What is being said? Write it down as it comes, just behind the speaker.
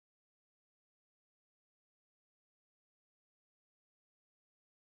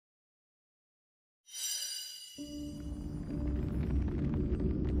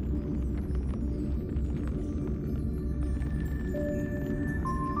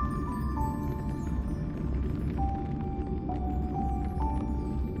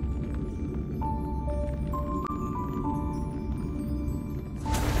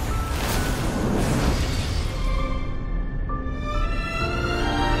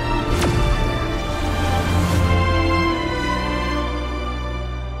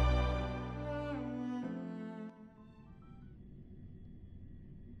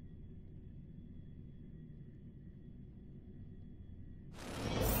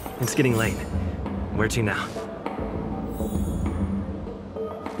It's getting late. Where to now?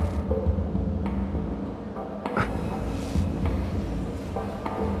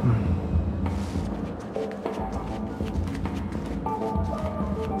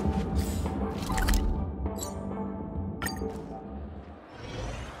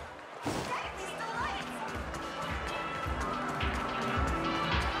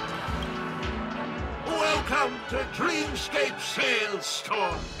 Welcome to Dreamscape Sales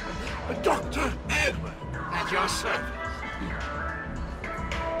Store. Dr. Edward at your service.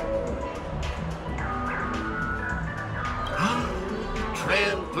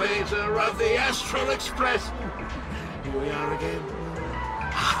 Trailblazer of the Astral Express. Here we are again.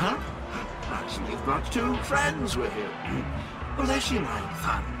 Actually, you've got two friends with you. Well, they seem like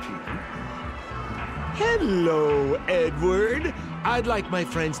fun people. Hello, Edward. I'd like my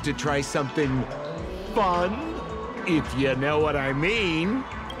friends to try something fun, if you know what I mean.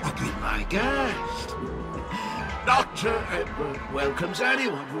 Be my guest. Dr. Edward welcomes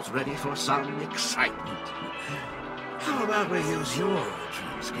anyone who's ready for some excitement. How about we use your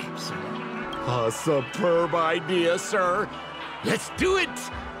dreamscape, sir? A superb idea, sir. Let's do it.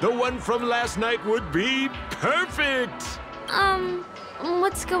 The one from last night would be perfect.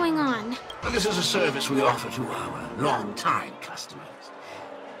 What's going on? Well, this is a service we offer to our long-time customers.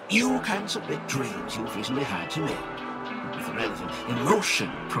 You can submit dreams you've recently had to me. With the relevant emotion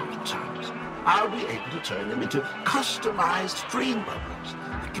prototypes, I'll be able to turn them into customized dream bubbles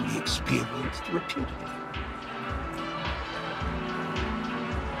that can be experienced repeatedly.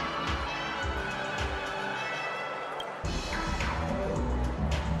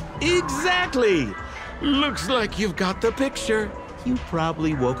 Exactly. Looks like you've got the picture. You've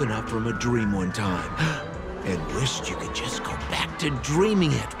probably woken up from a dream one time and wished you could just go back to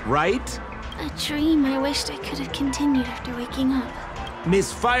dreaming it, right? A dream I wished I could have continued after waking up.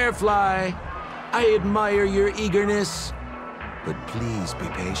 Miss Firefly, I admire your eagerness, but please be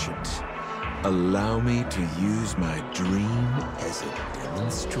patient. Allow me to use my dream as a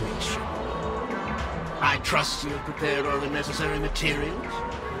demonstration. I trust you've prepared all the necessary materials.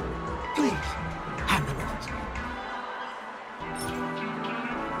 Please, hand them over to me.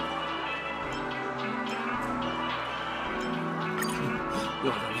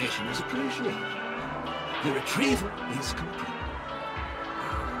 Your donation is appreciated. The retrieval is complete.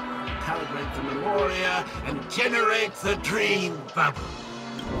 Calibrate the memoria and generate the dream bubble.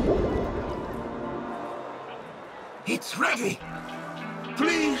 It's ready.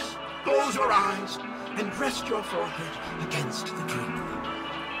 Please close your eyes and rest your forehead against the dream bubble.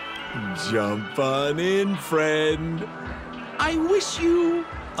 Jump on in, friend. I wish you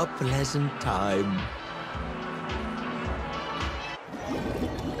a pleasant time.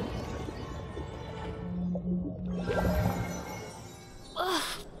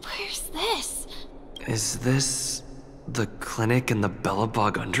 Where's this? Is this the clinic in the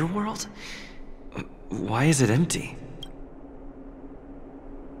Bellabog underworld? Why is it empty?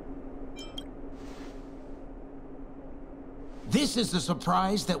 This is the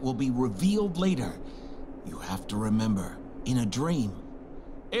surprise that will be revealed later. You have to remember, in a dream,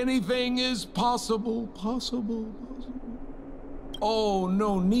 anything is possible. Oh,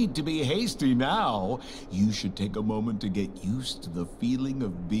 no need to be hasty now. You should take a moment to get used to the feeling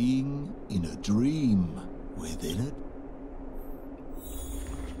of being in a dream within it.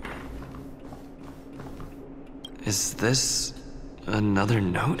 Is this another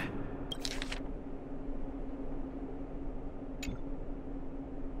note?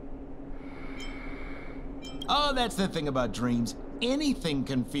 Oh, that's the thing about dreams. Anything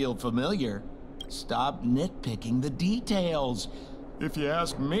can feel familiar. Stop nitpicking the details. If you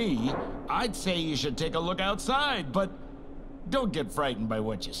ask me, I'd say you should take a look outside, but don't get frightened by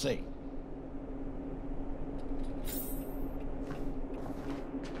what you see.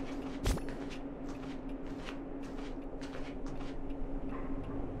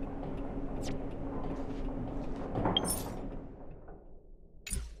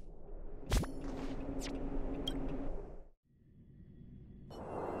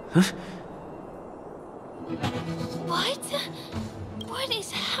 What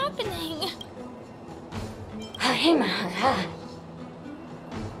is happening?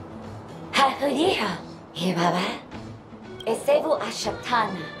 Hafuriha, Hibaba, Esevu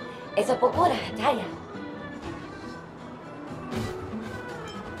Ashatana, Ezapokura Hataya.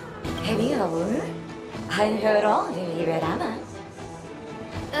 Hebiawu, I heard all the Liberamas.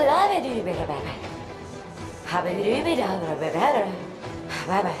 Lave du Libera, Habibida, Bebera,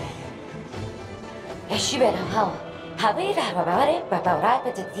 Baba. Eshibera How, Habira Babare, Babara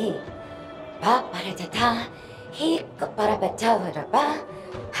Petati, Paparatata, he Parapetava,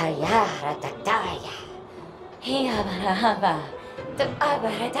 Hayara tataya. Hiabara haba. To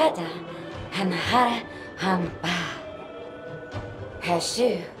abara tata. Hanahara hamba.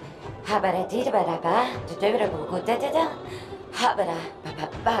 Hashu. Habara didababa. To debra bukutata. Habara baba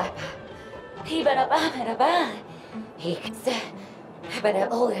baba. Hibara baba baba. Hiksa. Habara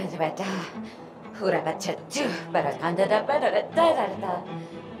oya. Hurabachatu, Barakanda, Barakanda,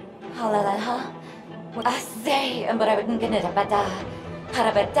 Halalaha. I say, and Barabanganabata,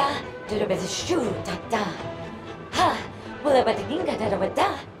 Harabata, to the best shoe, tata. Ha, will I but ginga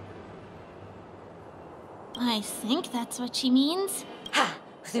da? I think that's what she means. Ha,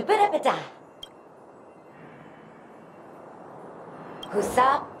 Superabata.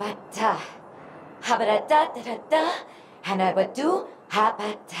 Husapata, Habarata, Hanabatu,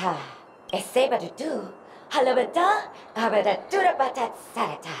 Habata. Esebadu, Halabata, Habadatura Batat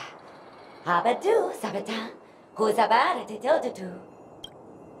Sarata. Habadu, Sabata, Huzabara de Dodu.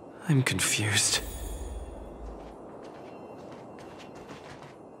 I'm confused.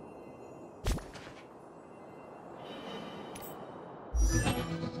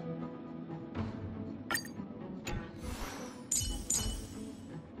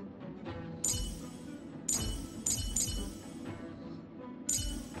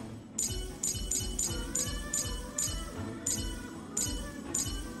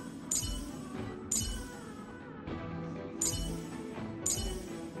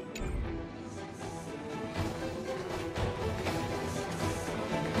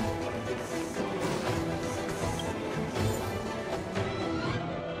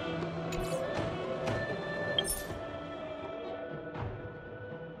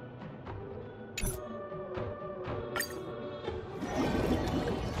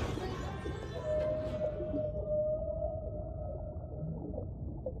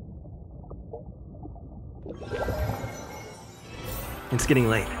 It's getting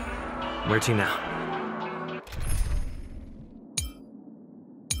late. Where to now?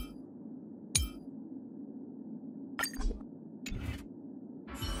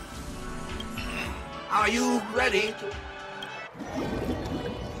 Are you ready?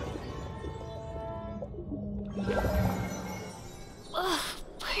 Ugh,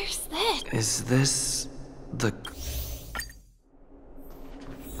 where's this? Is this the...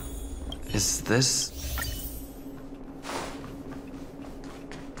 Is this...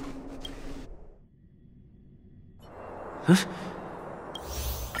 Huh?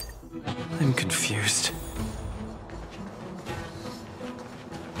 I'm confused.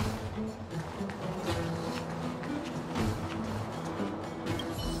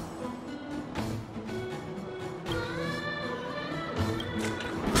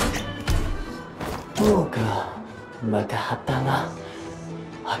 Buka, makahatanga,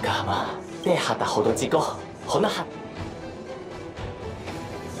 agama, behata hodojiko, honaha.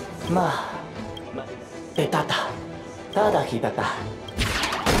 Ma, betata, tada hidata.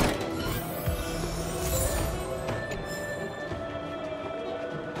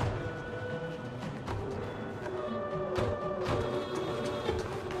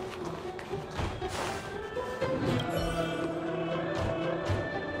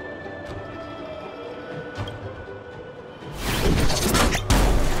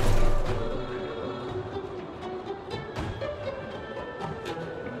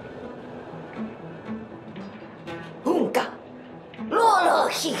 Honkai, Lolo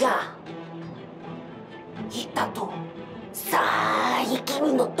Higa. Hitato, sai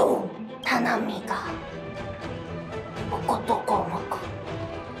kimi no to, Tanami ga. Okoto moku.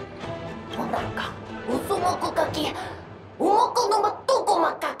 Onaka, usumoku kaki, umoku no matoko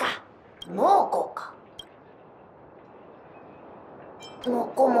makaka. Noko ka.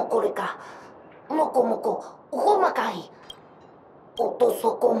 Noko moko re ka. Noko moko, ohomakai.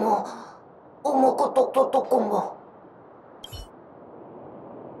 Otosoko mo, omoko totoko mo.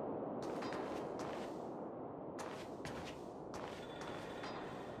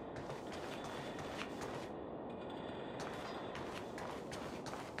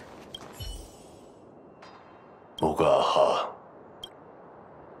 Ugaha.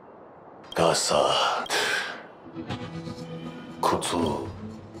 Gasa. Kutsu.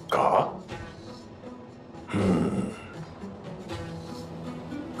 Ga?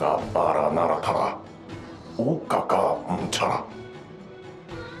 Gabara naratara. Ukaka mchara.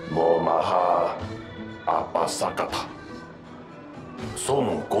 Momaha. Apasakata.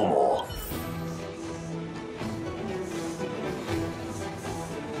 Sono como.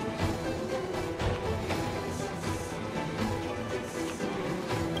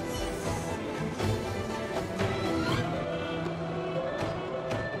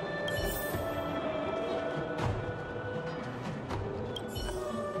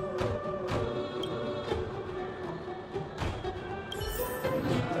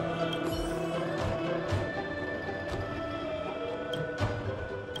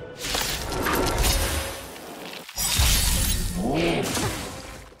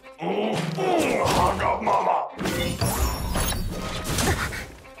 Wagamama.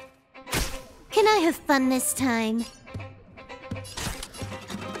 Can I have fun this time?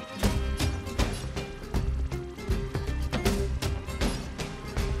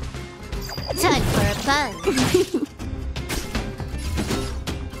 Time for a buzz.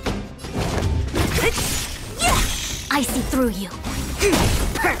 I see through you.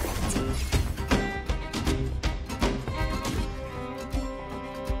 Perfect.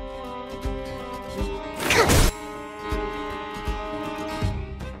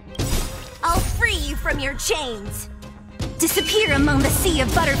 I'll free you from your chains. Disappear among the sea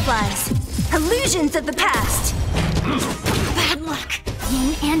of butterflies. Illusions of the past. Bad luck.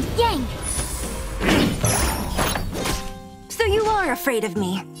 Yin and yang. So you are afraid of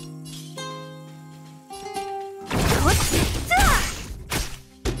me.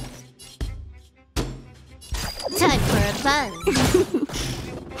 Time for a buzz.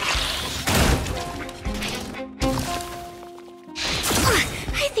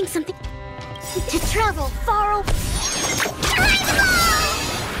 I think something to travel far away.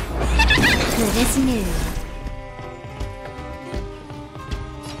 Good as new.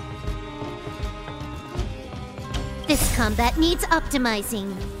 This combat needs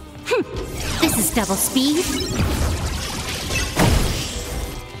optimizing. This is double speed.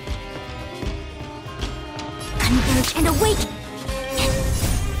 Converge and awake.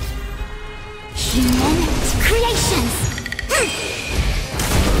 Human creations.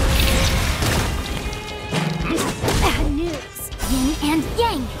 Bad news. Yin and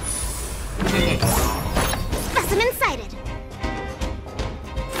yang. Specimen sighted.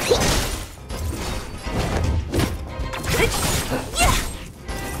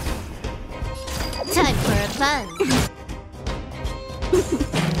 Time for a buzz.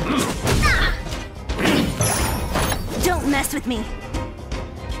 Don't mess with me.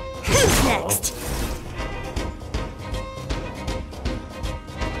 Who's next?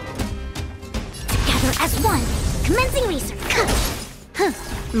 Together as one. Commencing research.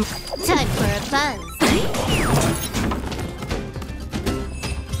 Time for a buzz.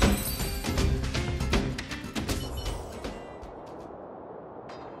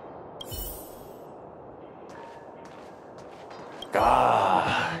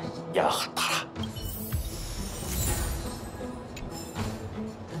 야htara.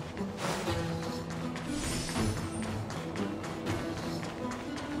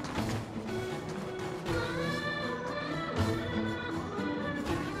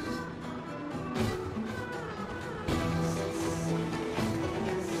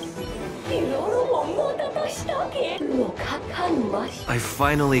 I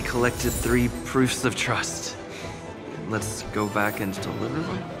finally collected 3 proofs of trust. Let's go back and deliver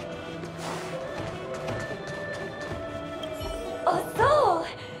them? Oh, so.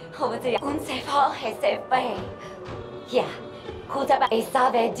 Unsafe has a way. Yeah. Kotaba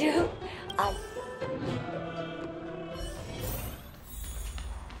isabe do.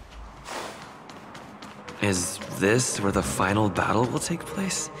 Is this where the final battle will take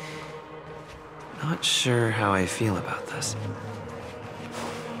place? Not sure how I feel about this.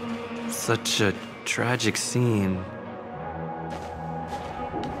 Such a tragic scene.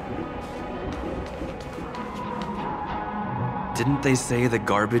 Didn't they say the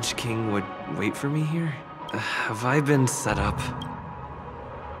Garbage King would wait for me here? Have I been set up?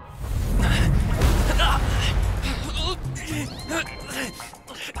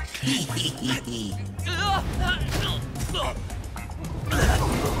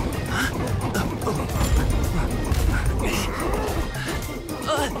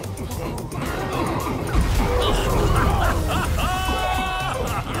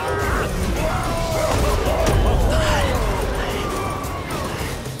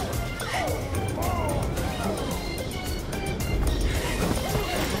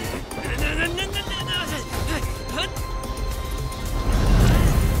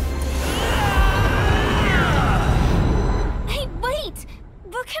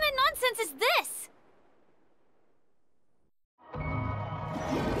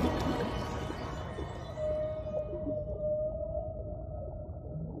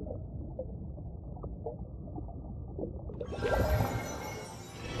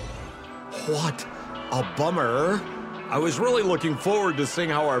 What a bummer. I was really looking forward to seeing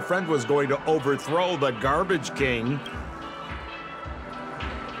how our friend was going to overthrow the Garbage King.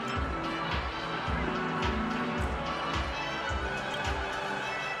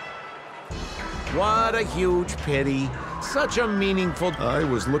 What a huge pity. Such a meaningful... I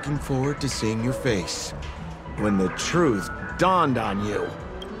was looking forward to seeing your face when the truth dawned on you.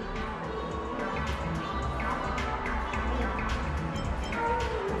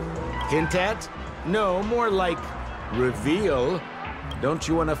 Hint at? No, more like reveal. Don't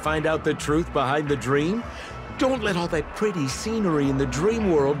you want to find out the truth behind the dream? Don't let all that pretty scenery in the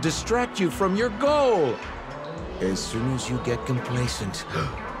dream world distract you from your goal. As soon as you get complacent,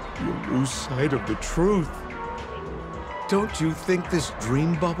 you'll lose sight of the truth. Don't you think this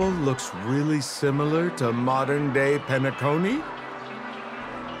dream bubble looks really similar to modern-day Penacony?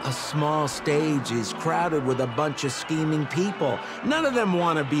 A small stage is crowded with a bunch of scheming people. None of them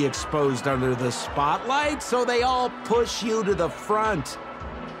want to be exposed under the spotlight, so they all push you to the front.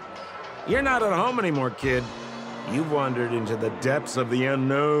 You're not at home anymore, kid. You've wandered into the depths of the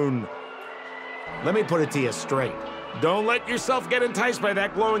unknown. Let me put it to you straight. Don't let yourself get enticed by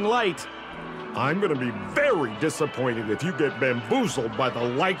that glowing light. I'm gonna be very disappointed if you get bamboozled by the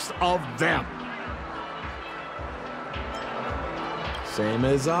likes of them. Same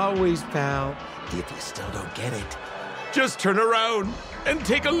as always, pal. If you still don't get it, just turn around and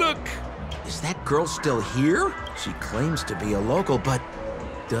take a look. Is that girl still here? She claims to be a local, but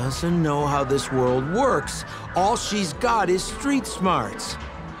doesn't know how this world works. All she's got is street smarts.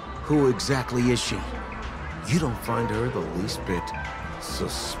 Who exactly is she? You don't find her the least bit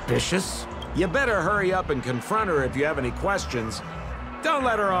suspicious? You better hurry up and confront her if you have any questions. Don't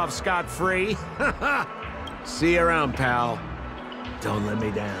let her off scot-free. See you around, pal. Don't let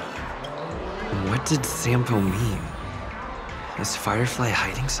me down. What did Sampo mean? Is Firefly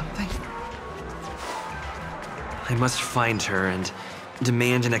hiding something? I must find her and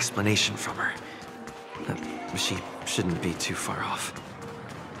demand an explanation from her. She shouldn't be too far off.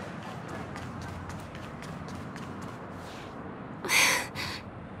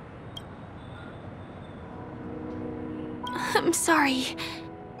 I'm sorry.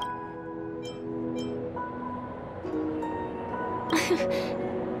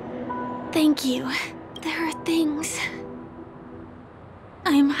 Thank you. There are things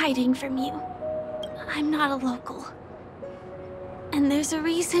I'm hiding from you. I'm not a local. And there's a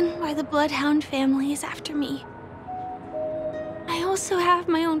reason why the Bloodhound family is after me. I also have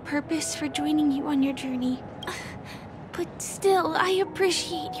my own purpose for joining you on your journey. But still, I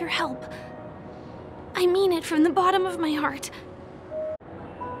appreciate your help. I mean it from the bottom of my heart.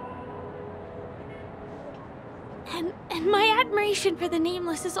 And my admiration for the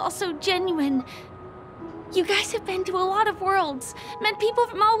Nameless is also genuine. You guys have been to a lot of worlds, met people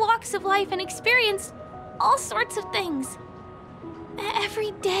from all walks of life, and experienced all sorts of things.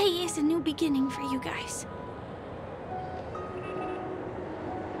 Every day is a new beginning for you guys.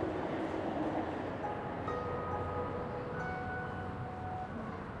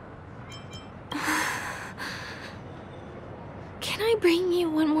 Can I bring you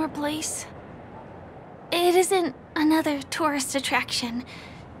one more place? It isn't another tourist attraction.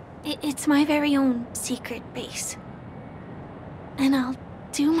 It's my very own secret base. And I'll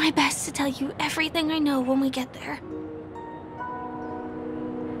do my best to tell you everything I know when we get there.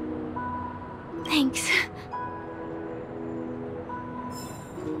 Thanks.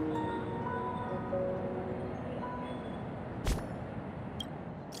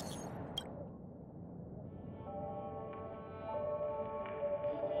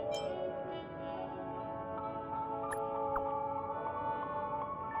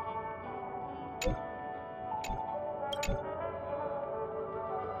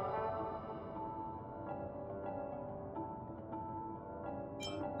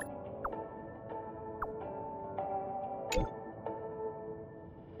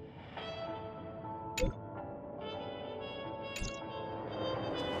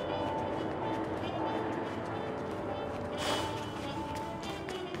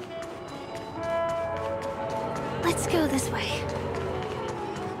 Let's go this way.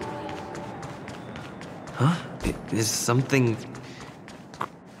 Huh? Is something...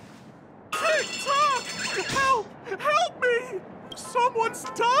 TikTok! Help! Help me! Someone's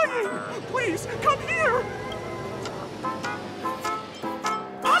dying! Please, come here!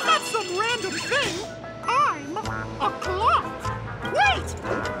 I'm not some random thing! I'm a clock! Wait!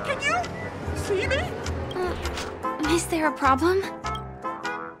 Can you see me? Is there a problem?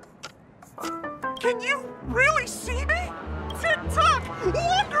 Can you really see me? TikTok!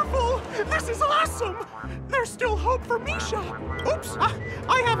 Wonderful! This is awesome! There's still hope for Misha. Oops,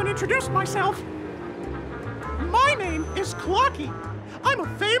 I haven't introduced myself. My name is Clocky. I'm a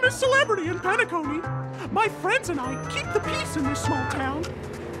famous celebrity in Penacony. My friends and I keep the peace in this small town.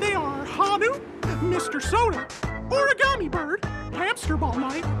 They are Hanu, Mr. Soda, Origami Bird, Hamster Ball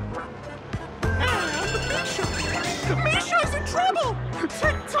Night, and Misha. Misha's in trouble!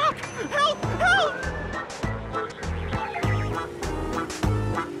 TikTok! Help! Help!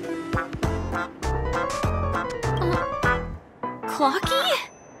 Clocky?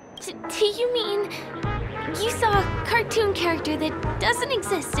 Do you mean you saw a cartoon character that doesn't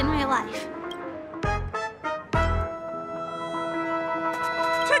exist in real life?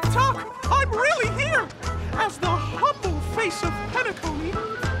 Tick-tock! I'm really here! As the humble face of Penacony,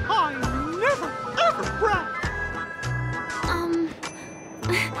 I never, ever brag!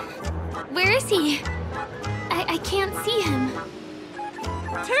 Where is he? I can't see him.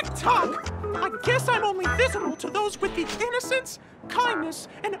 Tick-tock! I guess I'm only visible to those with the innocence, kindness,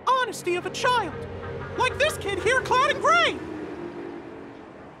 and honesty of a child. Like this kid here clad in gray!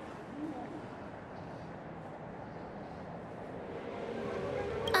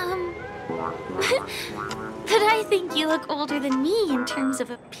 But I think you look older than me in terms of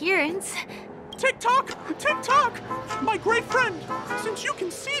appearance. Tick-tock! Tick-tock! My great friend, since you can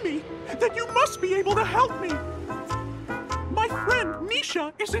see me, then you must be able to help me. My friend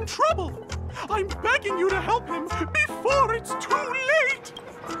Misha is in trouble. I'm begging you to help him before it's too late.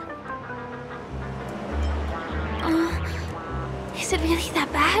 Is it really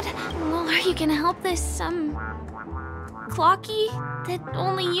that bad? Well, are you gonna help this, Clocky that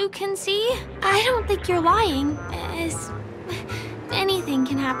only you can see? I don't think you're lying, as anything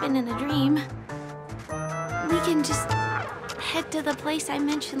can happen in a dream. We can just head to the place I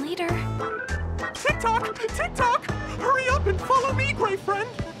mentioned later. Tick-tock! Tick-tock! Hurry up and follow me, great friend!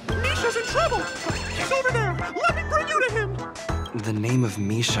 Misha's in trouble! He's over there! Let me bring you to him! The name of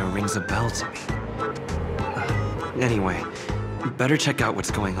Misha rings a bell to me. Anyway, better check out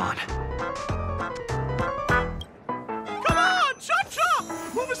what's going on. Come on! Chop chop!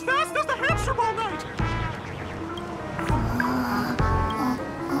 Move as fast as the hamster ball knight!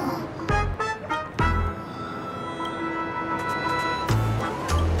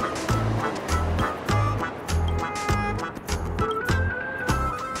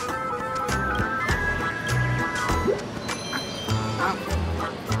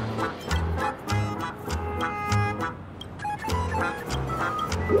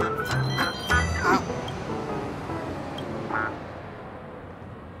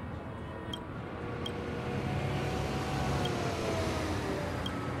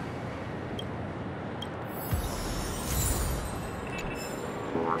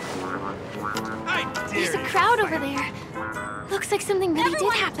 There's a crowd over there. Looks like something really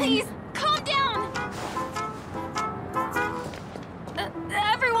did happen. Please, calm down!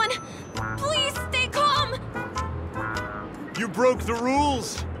 Everyone, please stay calm! You broke the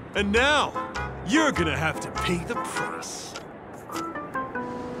rules, and now you're gonna have to pay the price.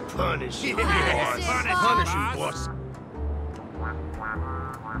 Punish you, boss. Punish you, boss.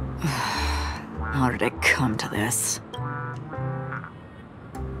 How did it come to this?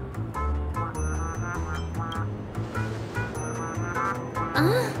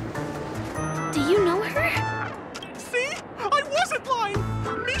 Do you know her? See? I wasn't lying!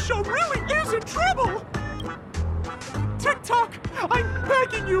 Misha really is in trouble! Tick-tock! I'm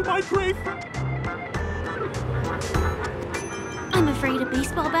begging you, my great friend! I'm afraid a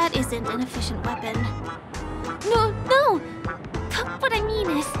baseball bat isn't an efficient weapon. No! What I mean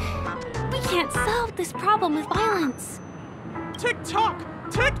is, we can't solve this problem with violence. Tick-tock!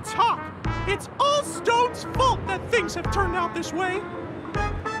 Tick-tock! It's all Stone's fault that things have turned out this way!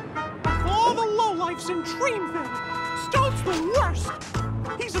 Of all the lowlifes in Dreamville, Stone's the worst!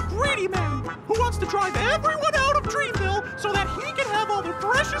 He's a greedy man who wants to drive everyone out of Dreamville so that he can have all the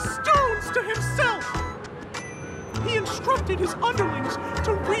precious stones to himself! He instructed his underlings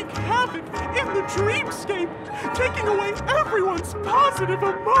to wreak havoc in the dreamscape, taking away everyone's positive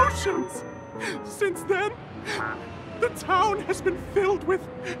emotions! Since then, the town has been filled with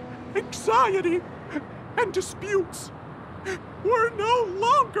anxiety and disputes. We're no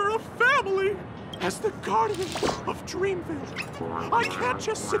longer a family. As the guardian of Dreamville, I can't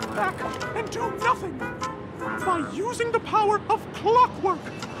just sit back and do nothing. By using the power of clockwork,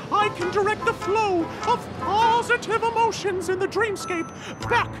 I can direct the flow of positive emotions in the dreamscape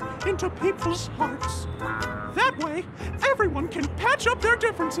back into people's hearts. That way, everyone can patch up their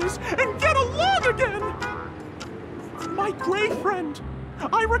differences and get along again. My gray friend,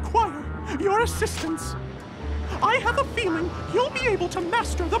 I require your assistance. I have a feeling you'll be able to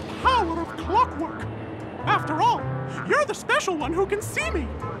master the power of clockwork. After all, you're the special one who can see me.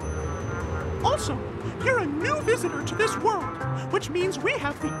 Also, you're a new visitor to this world, which means we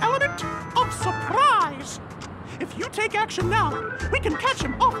have the element of surprise. If you take action now, we can catch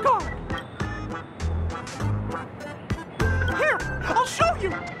him off guard. Here, I'll show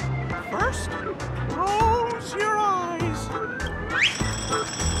you. First, close your eyes.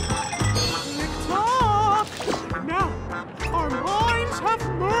 Tick-tock. Now, our minds have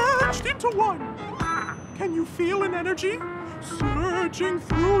merged into one. Can you feel an energy surging glitching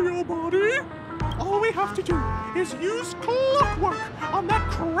through your body? All we have to do is use clockwork on that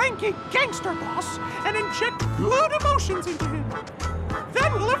cranky gangster boss and inject good emotions into him.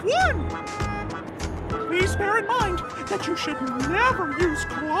 Then we'll have won! Please bear in mind that you should never use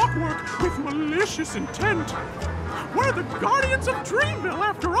clockwork with malicious intent. We're the Guardians of Dreamville,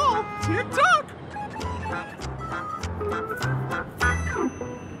 after all. Tick-tock!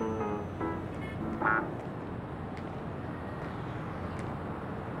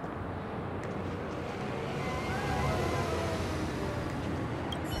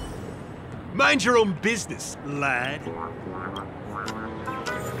 Mind your own business, lad.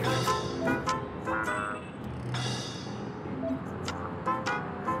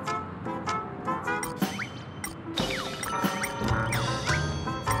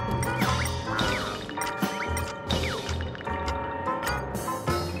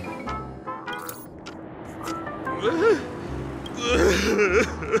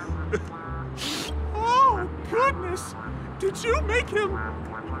 Oh, goodness! Did you make him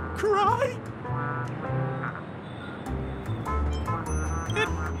cry? It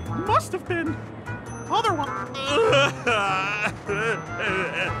must have been. Otherwise.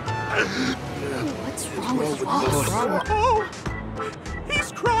 What's wrong with Ross? Oh,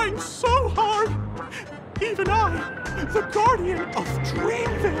 he's crying so hard. Even I, the Guardian of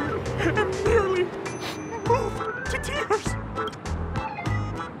Dreamville, am nearly moved to tears.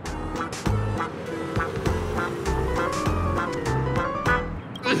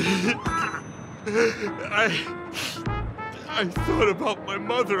 I thought about my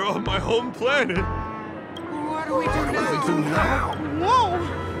mother on my home planet. What do we do now? Whoa!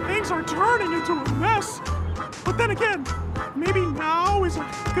 Things are turning into a mess. But then again, maybe now is a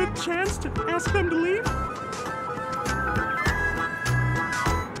good chance to ask them to leave?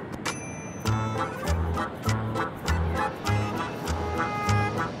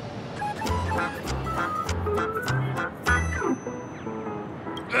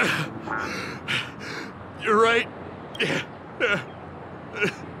 You're right.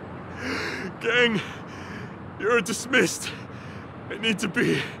 Gang, you're dismissed. I need to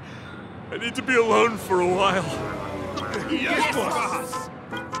be alone for a while. Yes, boss!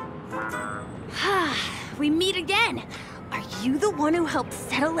 We meet again. Are you the one who helped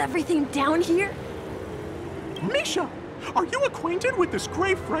settle everything down here? Misha, are you acquainted with this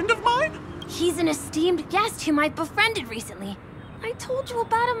gray friend of mine? He's an esteemed guest whom I befriended recently. I told you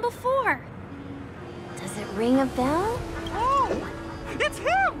about him before. Does it ring a bell? Oh, it's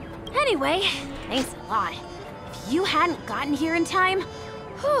him! Anyway, thanks a lot. If you hadn't gotten here in time,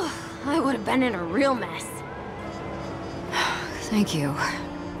 whew, I would have been in a real mess. Thank you.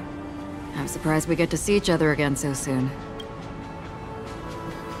 I'm surprised we get to see each other again so soon.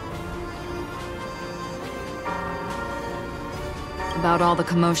 About all the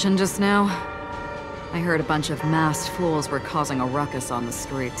commotion just now? I heard a bunch of masked fools were causing a ruckus on the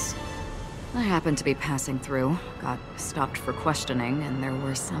streets. I happened to be passing through, got stopped for questioning, and there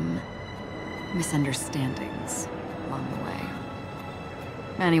were some misunderstandings along the way.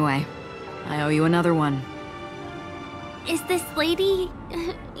 Anyway, I owe you another one. Is this lady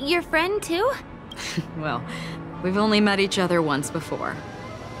your friend too? Well, we've only met each other once before,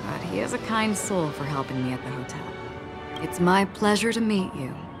 but he is a kind soul for helping me at the hotel. It's my pleasure to meet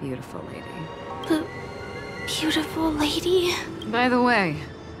you, beautiful lady. Beautiful lady? By the way,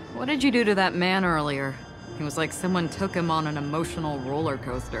 what did you do to that man earlier? It was like someone took him on an emotional roller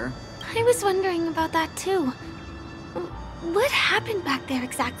coaster. I was wondering about that too. What happened back there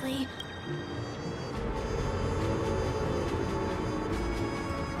exactly?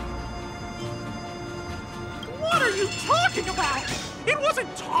 What are you talking about? It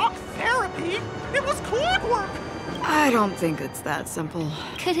wasn't talk therapy. It was clockwork. I don't think it's that simple.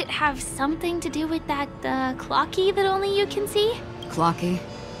 Could it have something to do with that, Clocky that only you can see? Clocky?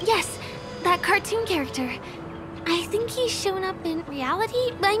 Yes, that cartoon character. I think he's shown up in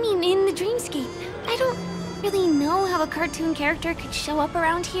reality. I mean, in the dreamscape. I don't really know how a cartoon character could show up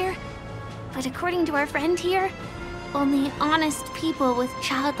around here. But according to our friend here, only honest people with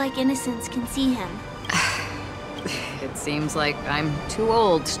childlike innocence can see him. It seems like I'm too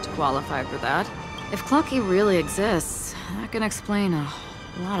old to qualify for that. If Clocky really exists, that can explain a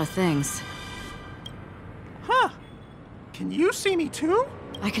lot of things. Huh. Can you see me too?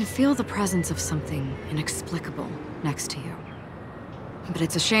 I can feel the presence of something inexplicable next to you. But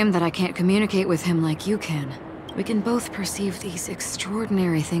it's a shame that I can't communicate with him like you can. We can both perceive these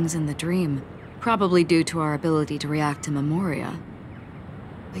extraordinary things in the dream, probably due to our ability to react to memoria.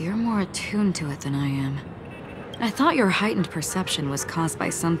 But you're more attuned to it than I am. I thought your heightened perception was caused by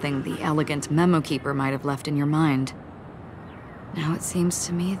something the elegant memo keeper might have left in your mind. Now it seems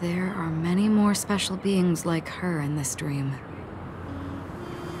to me there are many more special beings like her in this dream.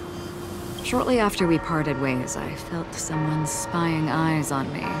 Shortly after we parted ways, I felt someone's spying eyes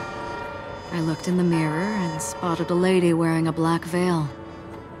on me. I looked in the mirror and spotted a lady wearing a black veil.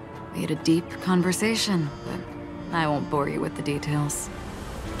 We had a deep conversation, but I won't bore you with the details.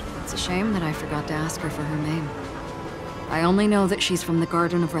 It's a shame that I forgot to ask her for her name. I only know that she's from the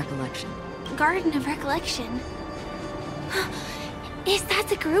Garden of Recollection. Garden of Recollection? Is that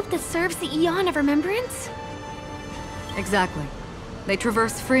the group that serves the Eon of Remembrance? Exactly. They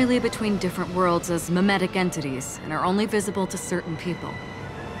traverse freely between different worlds as mimetic entities and are only visible to certain people.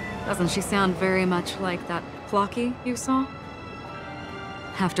 Doesn't she sound very much like that Clocky you saw?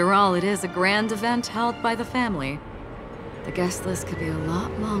 After all, it is a grand event held by the family. The guest list could be a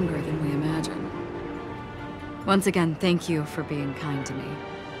lot longer than we imagine. Once again, thank you for being kind to me.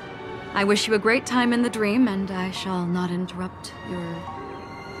 I wish you a great time in the dream, and I shall not interrupt your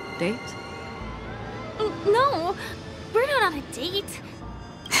date. No, we're not on a date.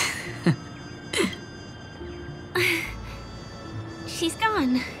 She's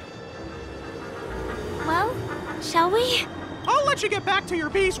gone. Well, shall we? I'll let you get back to your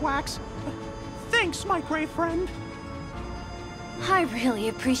beeswax. Thanks, my brave friend. I really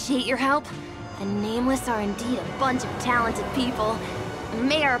appreciate your help. The Nameless are indeed a bunch of talented people.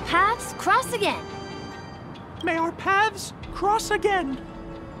 May our paths cross again. May our paths cross again.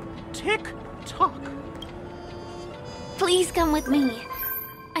 Tick-tock. Please come with me.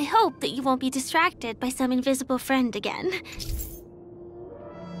 I hope that you won't be distracted by some invisible friend again.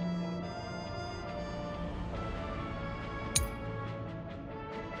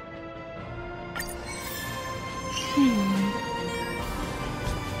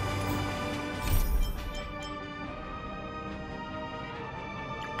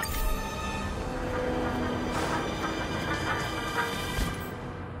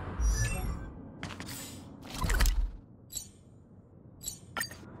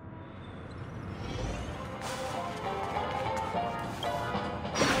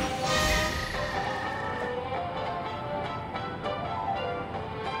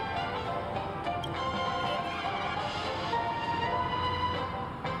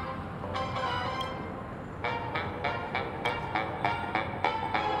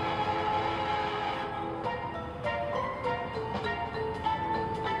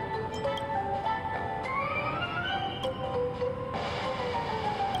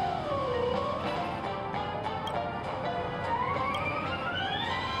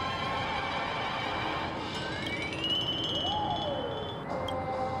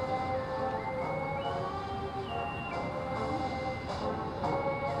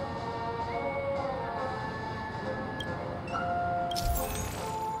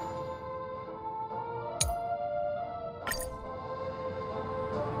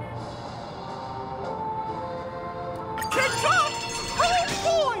 Tick-tock! Oh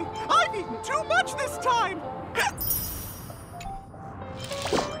boy! I've eaten too much this time!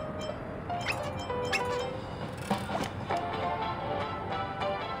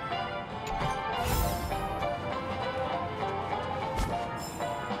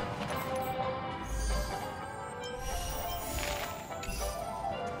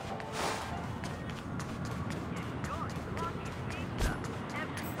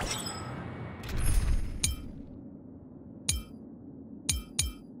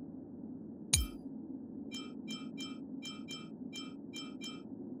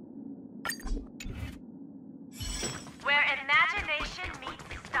 Where imagination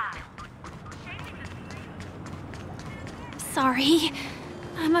meets style. Sorry.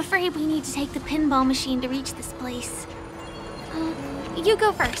 I'm afraid we need to take the pinball machine to reach this place. You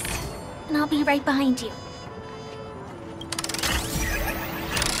go first, and I'll be right behind you.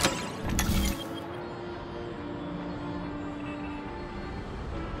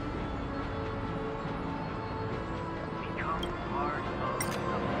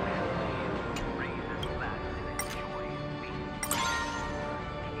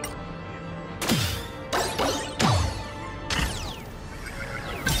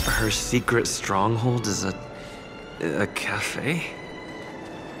 Her secret stronghold is a cafe?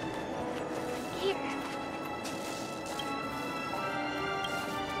 Here.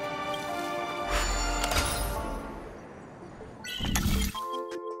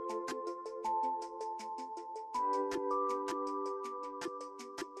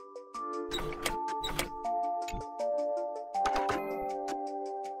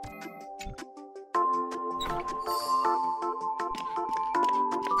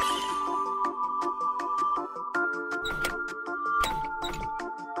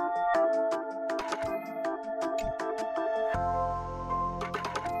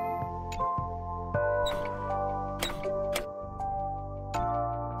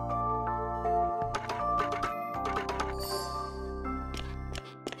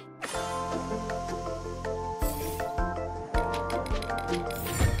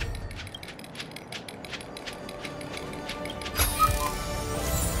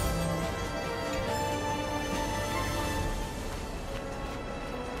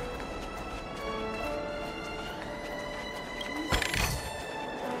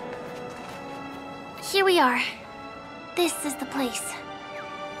 Here we are. This is the place.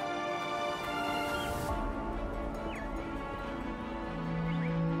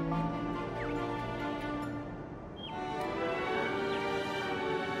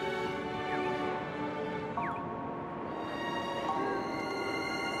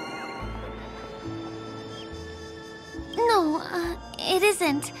 No, it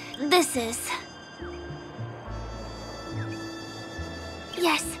isn't. This is.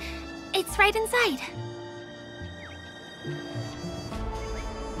 Yes, it's right inside.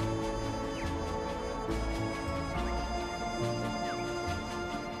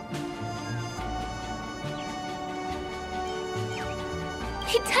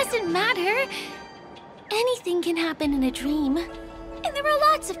 It doesn't matter. Anything can happen in a dream. And there are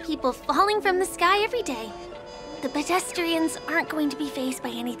lots of people falling from the sky every day. The pedestrians aren't going to be fazed by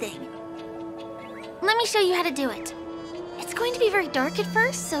anything. Let me show you how to do it. It's going to be very dark at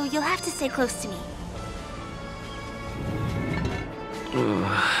first, so you'll have to stay close to me.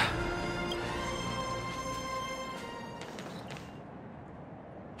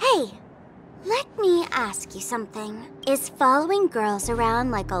 Hey, let me ask you something. Is following girls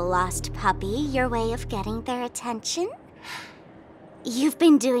around like a lost puppy your way of getting their attention? You've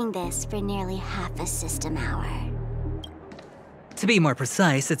been doing this for nearly half a system hour. To be more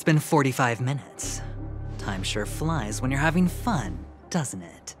precise, it's been 45 minutes. Time sure flies when you're having fun, doesn't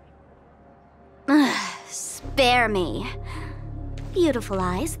it? Spare me. Beautiful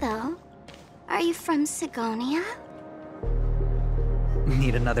eyes, though. Are you from Sigonia?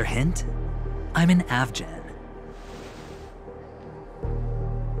 Need another hint? I'm an Avgen.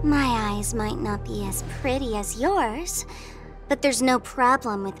 My eyes might not be as pretty as yours, but there's no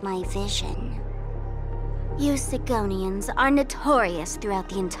problem with my vision. You Sigonians are notorious throughout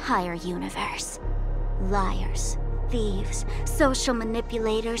the entire universe. Liars, thieves, social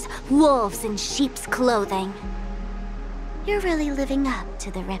manipulators, wolves in sheep's clothing. You're really living up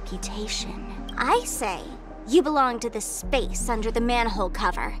to the reputation. I say, you belong to the space under the manhole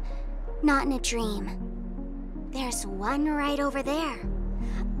cover, not in a dream. There's one right over there.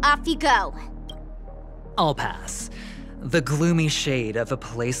 Off you go. I'll pass. The gloomy shade of a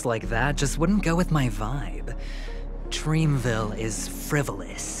place like that just wouldn't go with my vibe. Dreamville is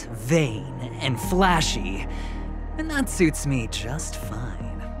frivolous, vain, and flashy, and that suits me just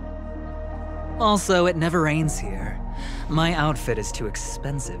fine. Also, it never rains here. My outfit is too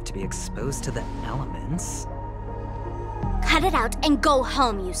expensive to be exposed to the elements. Cut it out and go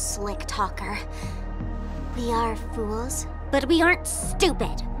home, you slick talker. We are fools, but we aren't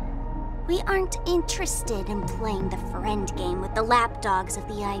stupid. We aren't interested in playing the friend game with the lapdogs of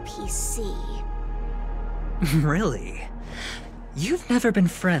the IPC. Really? You've never been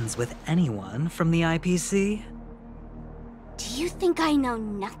friends with anyone from the IPC? Do you think I know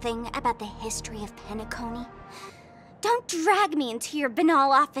nothing about the history of Penacony? Don't drag me into your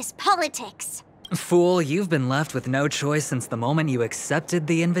banal office politics! Fool, you've been left with no choice since the moment you accepted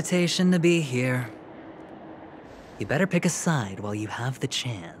the invitation to be here. You better pick a side while you have the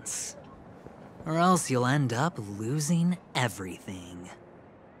chance. Or else you'll end up losing everything.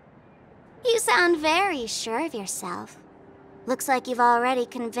 You sound very sure of yourself. Looks like you've already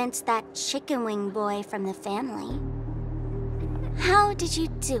convinced that chicken wing boy from the family. How did you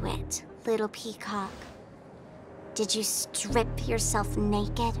do it, little peacock? Did you strip yourself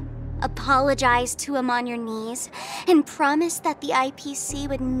naked, apologize to him on your knees, and promise that the IPC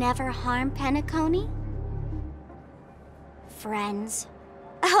would never harm Penacony? Friends?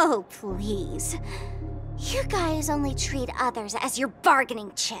 Oh, please. You guys only treat others as your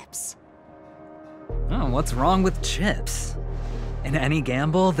bargaining chips. Oh, what's wrong with chips? In any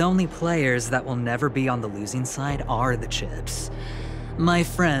gamble, the only players that will never be on the losing side are the chips. My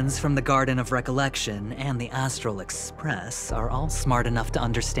friends from the Garden of Recollection and the Astral Express are all smart enough to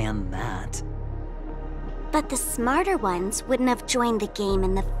understand that. But the smarter ones wouldn't have joined the game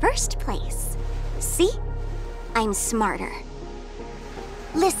in the first place. See? I'm smarter.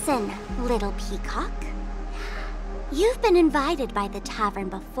 Listen, little peacock. You've been invited by the tavern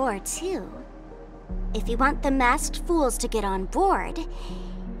before, too. If you want the masked fools to get on board,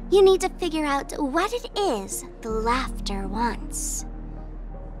 you need to figure out what it is the laughter wants.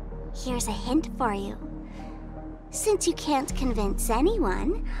 Here's a hint for you. Since you can't convince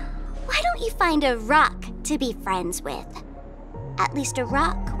anyone, why don't you find a rock to be friends with? At least a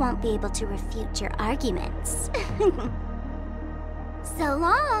rock won't be able to refute your arguments. So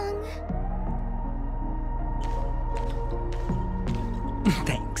long.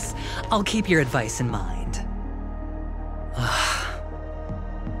 Thanks. I'll keep your advice in mind.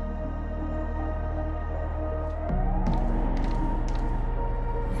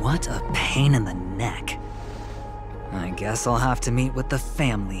 What a pain in the neck. I guess I'll have to meet with the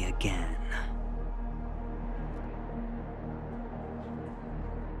family again.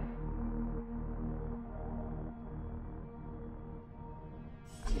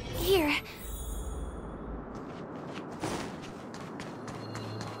 Here.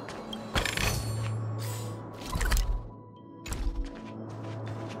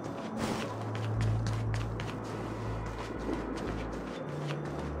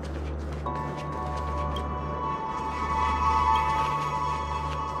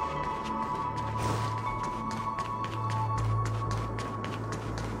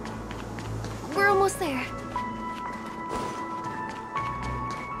 We're almost there.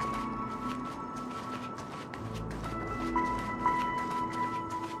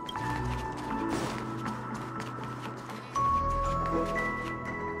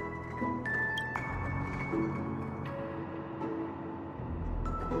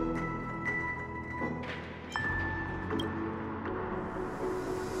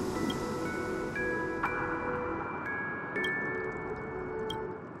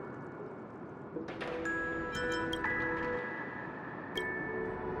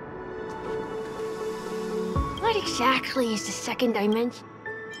 What exactly is the second dimension?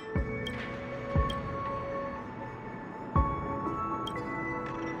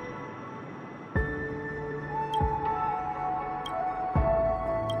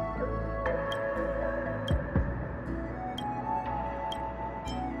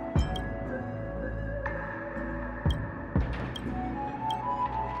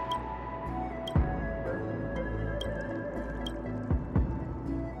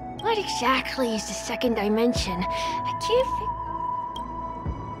 What exactly is the second dimension? I can't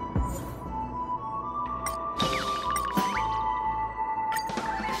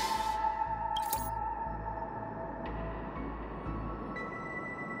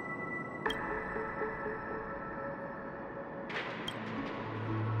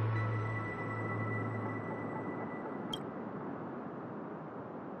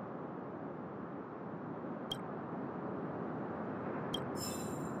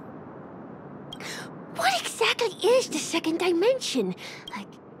What exactly is the second dimension? Like...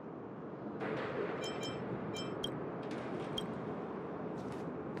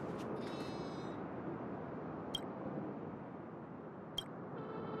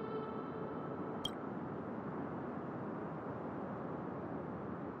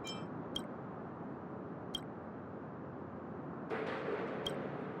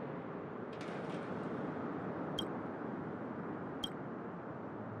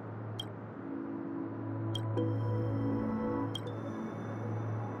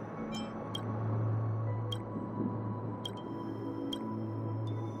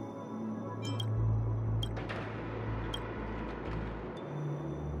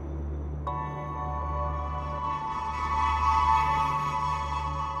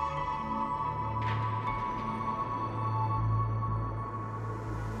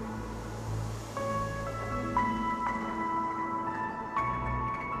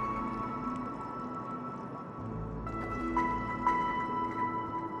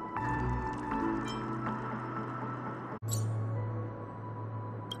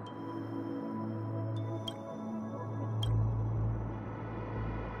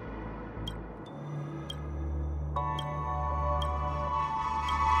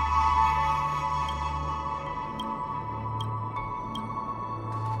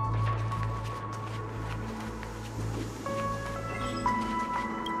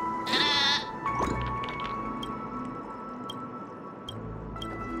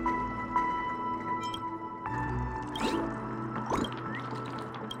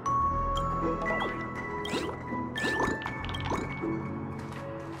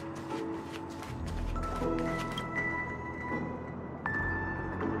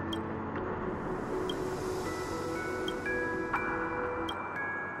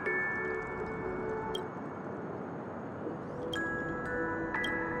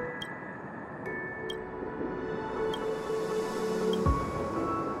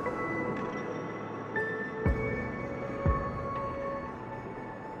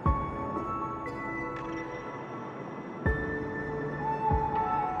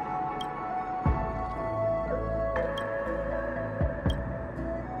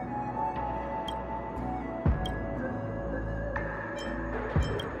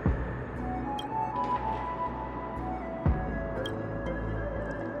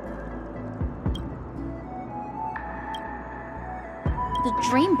 The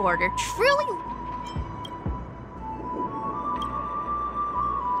dream border truly...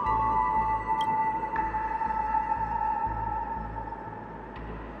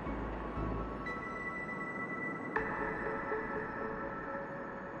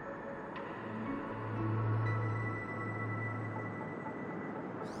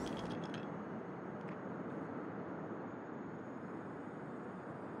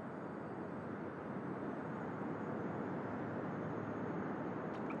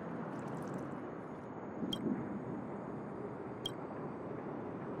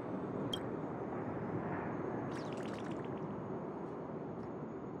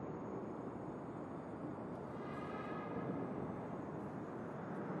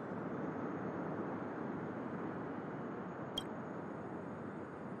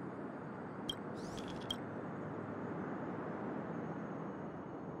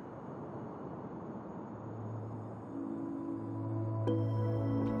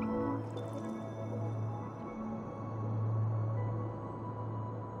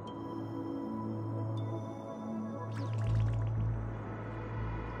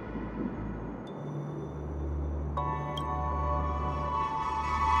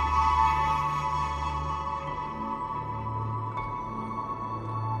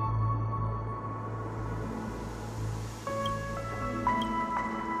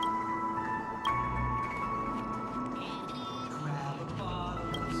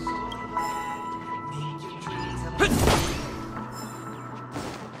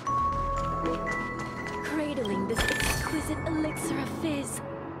 Cradling this exquisite elixir of fizz,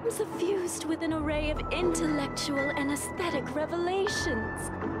 I'm suffused with an array of intellectual and aesthetic revelations.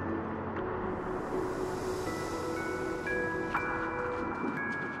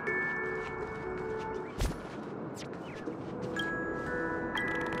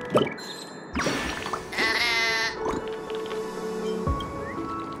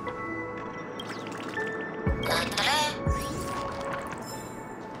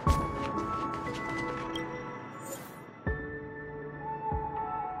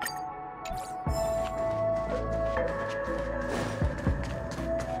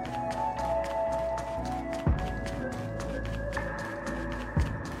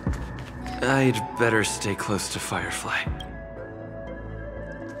 I'd better stay close to Firefly.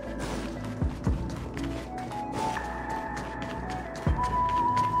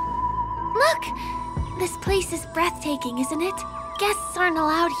 Look! This place is breathtaking, isn't it? Guests aren't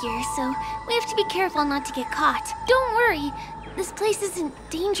allowed here, so we have to be careful not to get caught. Don't worry, this place isn't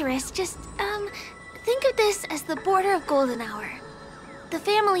dangerous, just, think of this as the border of Golden Hour. The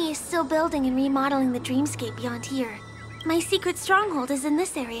family is still building and remodeling the dreamscape beyond here. My secret stronghold is in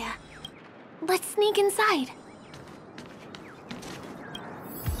this area. Let's sneak inside.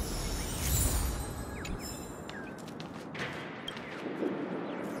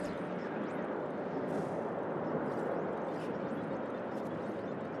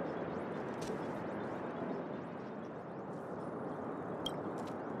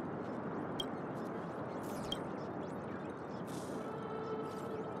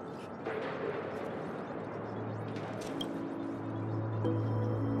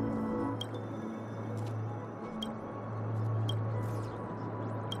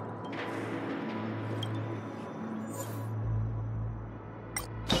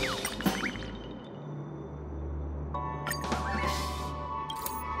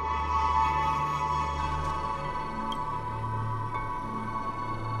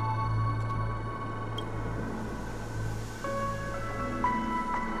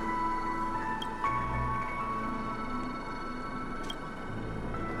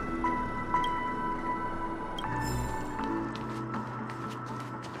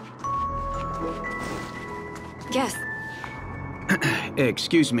 Yes.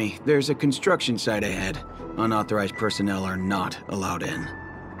 Excuse me, there's a construction site ahead. Unauthorized personnel are not allowed in.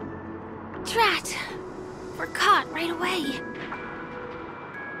 Drat! We're caught right away.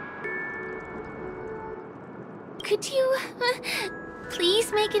 Could you,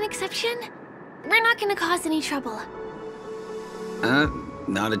 please make an exception? We're not gonna cause any trouble.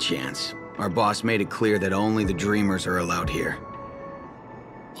 Not a chance. Our boss made it clear that only the Dreamers are allowed here.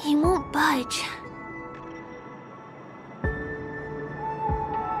 He won't budge.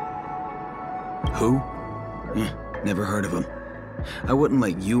 Who? Never heard of him. I wouldn't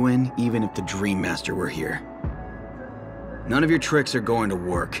let you in, even if the Dream Master were here. None of your tricks are going to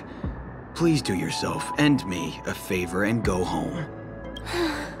work. Please do yourself and me a favor and go home.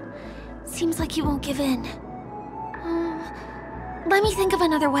 Seems like he won't give in. Let me think of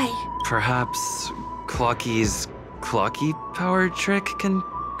another way. Perhaps Clocky's Clocky power trick can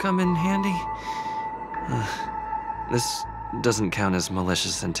come in handy? This doesn't count as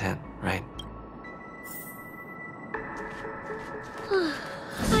malicious intent, right?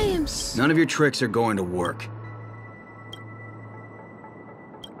 I am None of your tricks are going to work.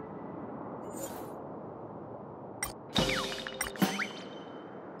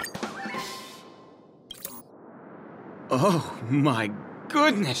 Oh my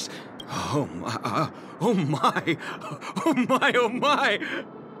goodness! Oh my, oh my, oh my, oh my!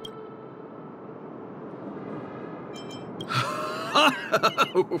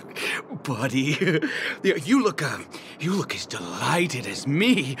 Buddy, you look as delighted as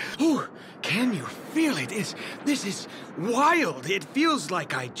me. Ooh, Can you feel it? This is wild. It feels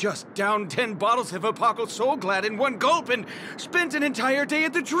like I just downed 10 bottles of Apocal Soul Glad in one gulp and spent an entire day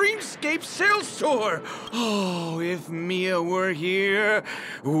at the Dreamscape sales store. Oh, if Mia were here,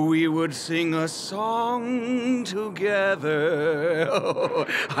 we would sing a song together. Oh,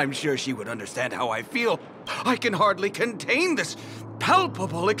 I'm sure she would understand how I feel. I can hardly contain this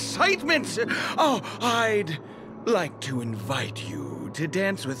palpable excitement. Oh, I'd like to invite you to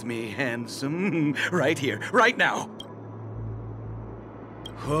dance with me, handsome. Right here, right now.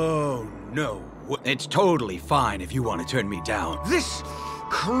 Oh, no. It's totally fine if you want to turn me down. This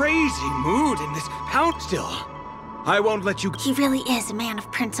crazy mood in this house still. I won't let you... He really is a man of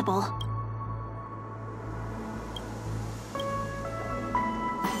principle.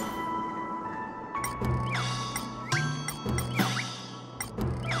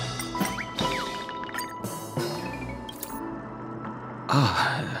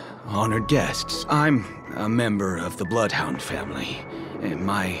 Honored guests. I'm a member of the Bloodhound family, and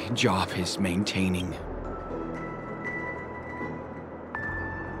my job is maintaining...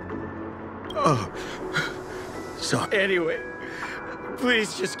 Oh, sorry. Anyway,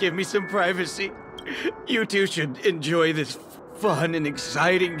 please just give me some privacy. You two should enjoy this fun and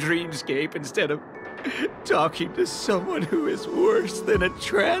exciting dreamscape instead of talking to someone who is worse than a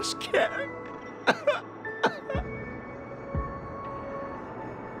trash can.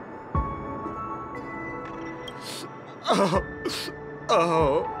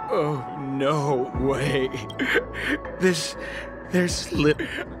 Oh, no way.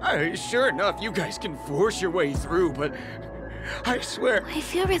 Sure enough, you guys can force your way through, but I swear... I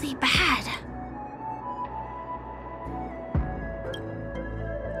feel really bad.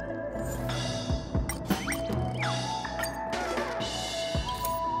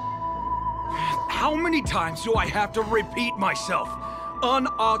 How many times do I have to repeat myself?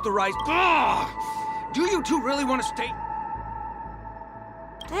 Unauthorized... Do you two really want to stay...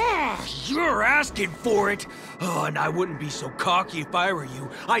 You're asking for it. And I wouldn't be so cocky if I were you.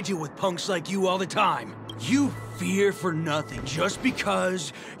 I deal with punks like you all the time. You fear for nothing just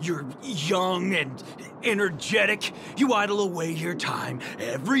because you're young and energetic. You idle away your time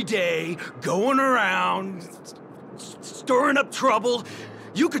every day, going around, stirring up trouble.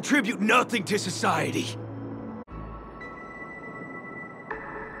 You contribute nothing to society.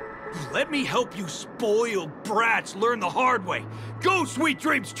 Let me help you spoiled brats learn the hard way. Go, Sweet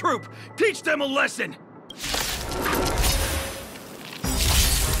Dreams Troop! Teach them a lesson!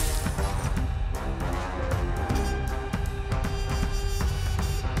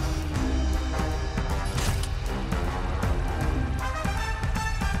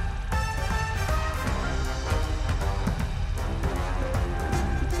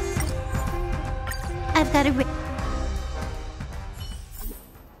 I've got a...